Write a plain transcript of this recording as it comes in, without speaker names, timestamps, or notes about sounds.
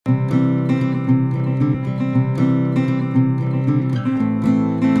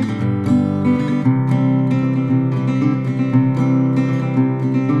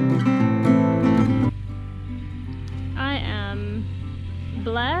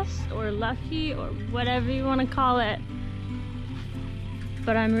blessed or lucky or whatever you want to call it.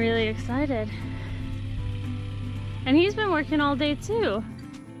 But I'm really excited. And he's been working all day too.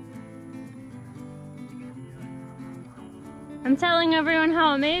 I'm telling everyone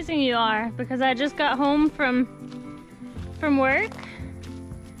how amazing you are because I just got home from work,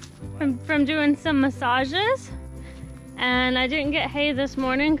 from doing some massages, and I didn't get hay this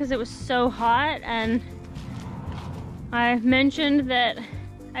morning because it was so hot, and I mentioned that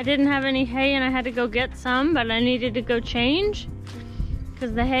I didn't have any hay and I had to go get some, but I needed to go change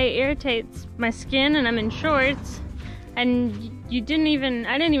because the hay irritates my skin and I'm in shorts. And I didn't even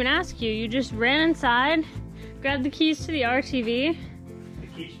ask you, you just ran inside, grabbed the keys to the RTV. The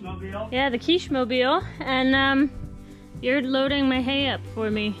quiche-mobile? Yeah, the quiche-mobile, and you're loading my hay up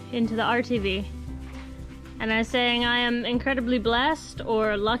for me into the RTV. And I'm saying I am incredibly blessed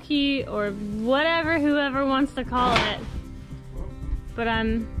or lucky or whatever whoever wants to call it. But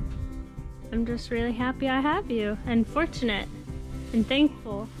I'm just really happy I have you, and fortunate and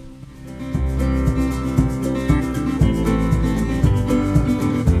thankful.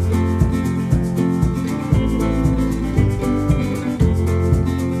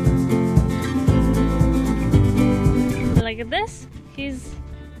 Look at this.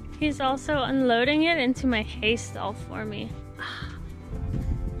 He's also unloading it into my hay stall for me.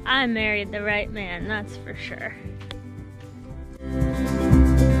 I married the right man, that's for sure.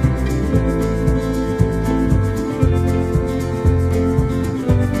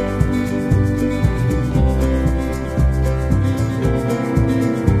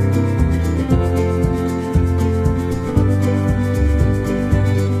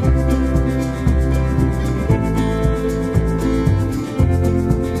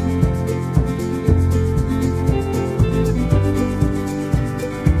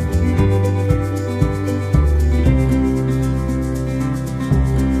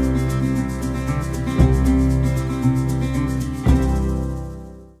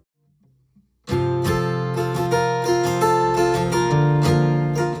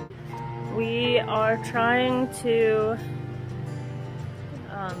 Trying to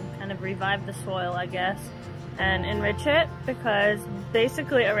kind of revive the soil, I guess, and enrich it, because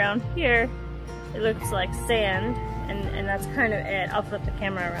basically around here it looks like sand, and that's kind of it. I'll flip the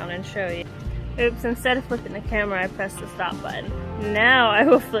camera around and show you. Oops, instead of flipping the camera I pressed the stop button. Now I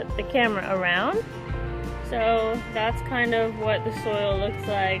will flip the camera around. So that's kind of what the soil looks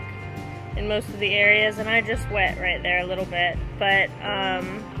like in most of the areas, and I just wet right there a little bit, but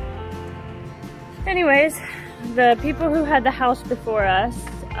anyways, the people who had the house before us,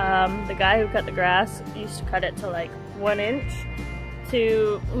 the guy who cut the grass used to cut it to like 1 inch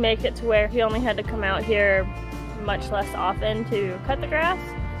to make it to where he only had to come out here much less often to cut the grass,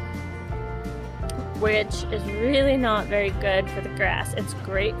 which is really not very good for the grass. It's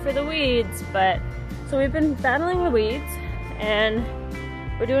great for the weeds, but so we've been battling the weeds and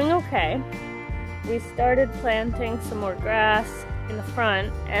we're doing okay. We started planting some more grass in the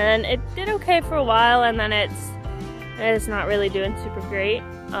front, and it did okay for a while, and then it's not really doing super great.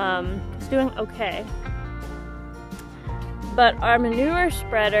 It's doing okay. But our manure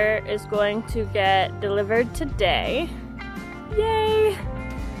spreader is going to get delivered today. Yay!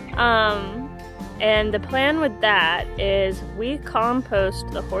 And the plan with that is we compost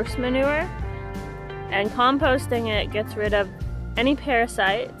the horse manure, and composting it gets rid of any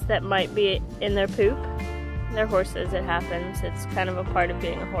parasites that might be in their poop. They're horses, it happens. It's kind of a part of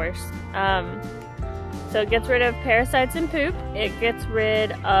being a horse. So it gets rid of parasites in poop. It gets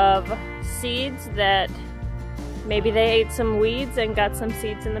rid of seeds that maybe they ate some weeds and got some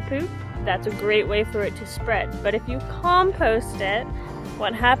seeds in the poop. That's a great way for it to spread. But if you compost it,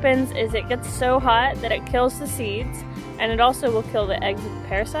 what happens is it gets so hot that it kills the seeds, and it also will kill the eggs of the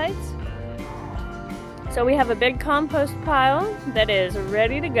parasites. So we have a big compost pile that is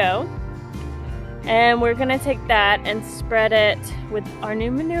ready to go. And we're gonna take that and spread it with our new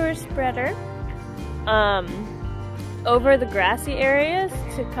manure spreader over the grassy areas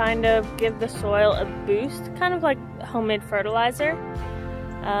to kind of give the soil a boost, kind of like homemade fertilizer.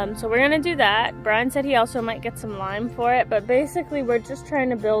 So we're gonna do that. Brian said he also might get some lime for it, but basically we're just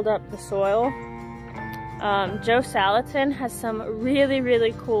trying to build up the soil. Joe Salatin has some really,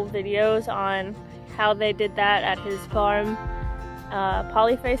 really cool videos on how they did that at his farm,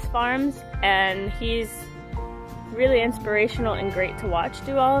 Polyface Farms, and he's really inspirational and great to watch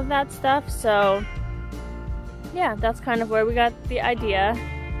do all of that stuff. So yeah, that's kind of where we got the idea,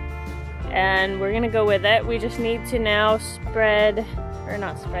 and we're gonna go with it. We just need to now separate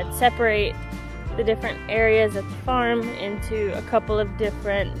the different areas at the farm into a couple of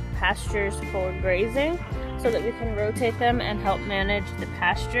different pastures for grazing. so that we can rotate them and help manage the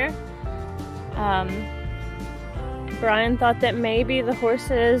pasture. Brian thought that maybe the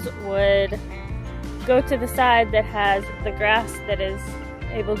horses would go to the side that has the grass that is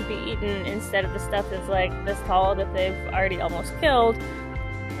able to be eaten instead of the stuff that's like this tall that they've already almost killed.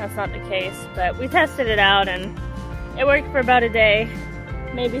 That's not the case, but we tested it out and it worked for about a day,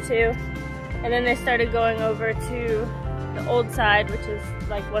 maybe 2. And then they started going over to the old side, which is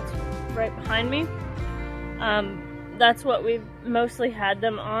like what's right behind me. That's what we've mostly had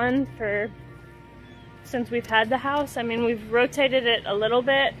them on since we've had the house. I mean, we've rotated it a little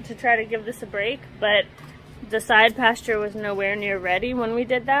bit to try to give this a break, but the side pasture was nowhere near ready when we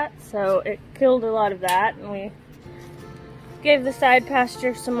did that, so it killed a lot of that, and we gave the side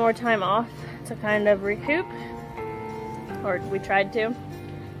pasture some more time off to kind of recoup, or we tried to.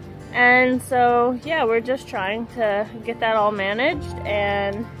 And so yeah, we're just trying to get that all managed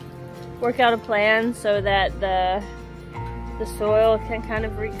and work out a plan so that the soil can kind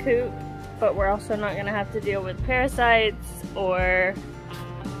of recoup, but we're also not going to have to deal with parasites or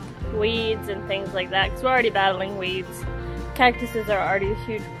weeds and things like that, because we're already battling weeds. Cactuses are already a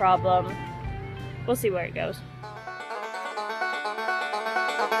huge problem. We'll see where it goes.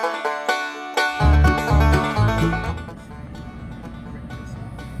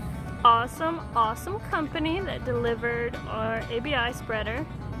 Awesome company that delivered our ABI spreader.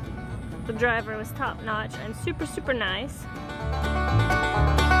 The driver was top notch and super nice.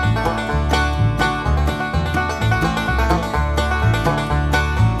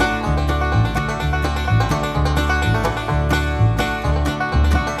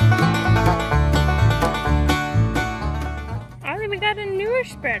 I even got a newer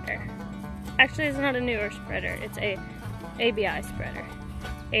spreader. Actually, it's not a newer spreader, it's a ABI spreader.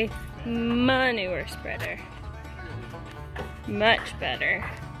 A newer spreader. Much better.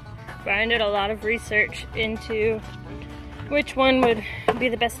 Brian did a lot of research into which one would be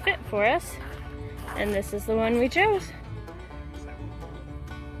the best fit for us, and this is the one we chose.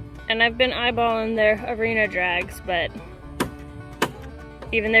 And I've been eyeballing their arena drags, but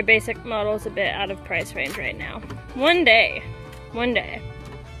even their basic model is a bit out of price range right now. One day.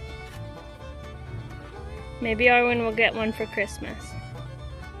 Maybe Arwen will get one for Christmas.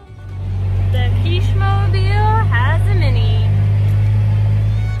 The Quiche-mobile has a mini.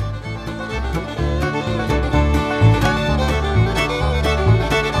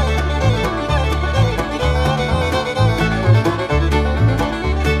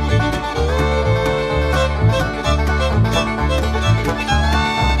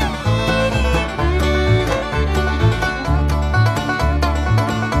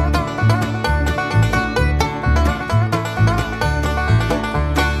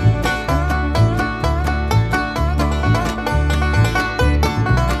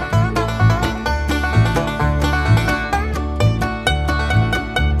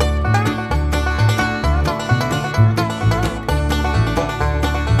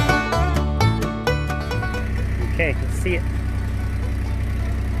 Okay, let's see it.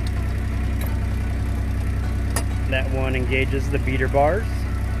 That one engages the beater bars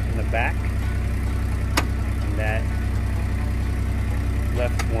in the back. And that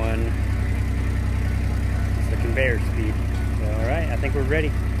left one is the conveyor speed. So, alright, I think we're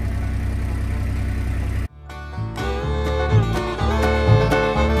ready.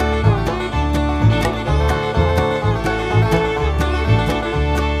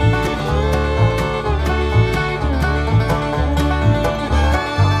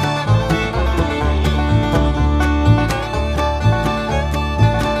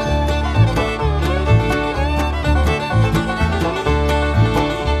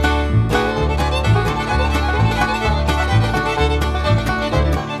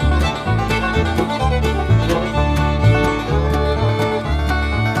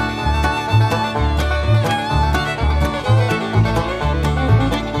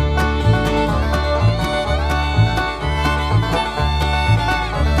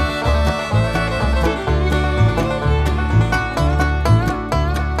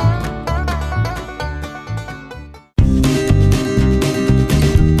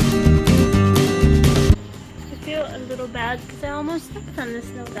 Because I almost stepped on this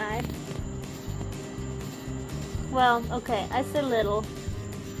little guy. Well, okay, I said little.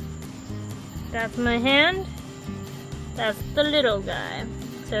 That's my hand. That's the little guy.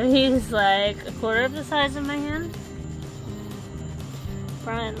 So he's like a quarter of the size of my hand.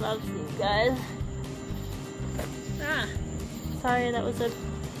 Brian loves these guys. Ah, sorry, that was a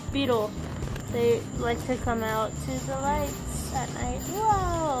beetle. They like to come out to the lights at night.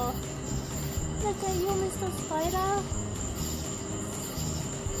 Whoa! Look at you, Mr. Spider.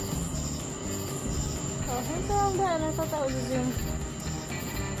 Oh, here's the wrong button. I thought that was a zoom.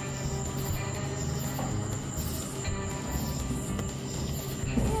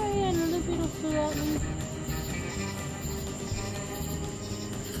 Oh yeah, another beetle flew at me.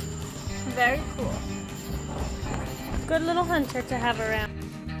 Very cool. Good little hunter to have around.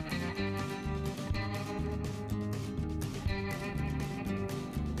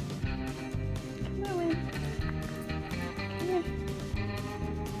 Come here, Wayne. Come here.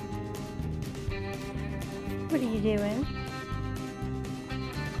 What are you doing?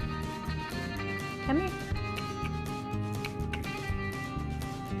 Come here.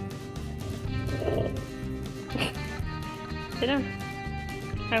 Sit down.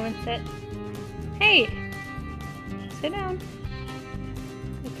 Arwen, sit. Hey! Sit down.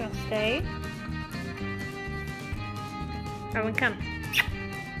 Good girl, stay. Arwen, come.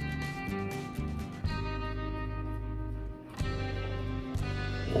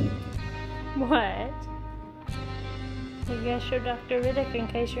 What? I guess you're Dr. Riddick in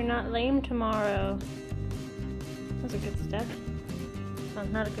case you're not lame tomorrow. That was a good step. Well,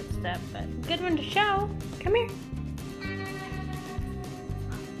 not a good step, but a good one to show. Come here.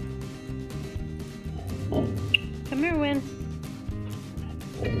 Come here, Win.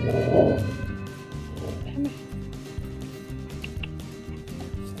 Come here.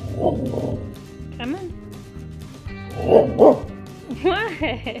 Come on.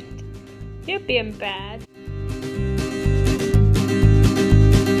 What? You're being bad.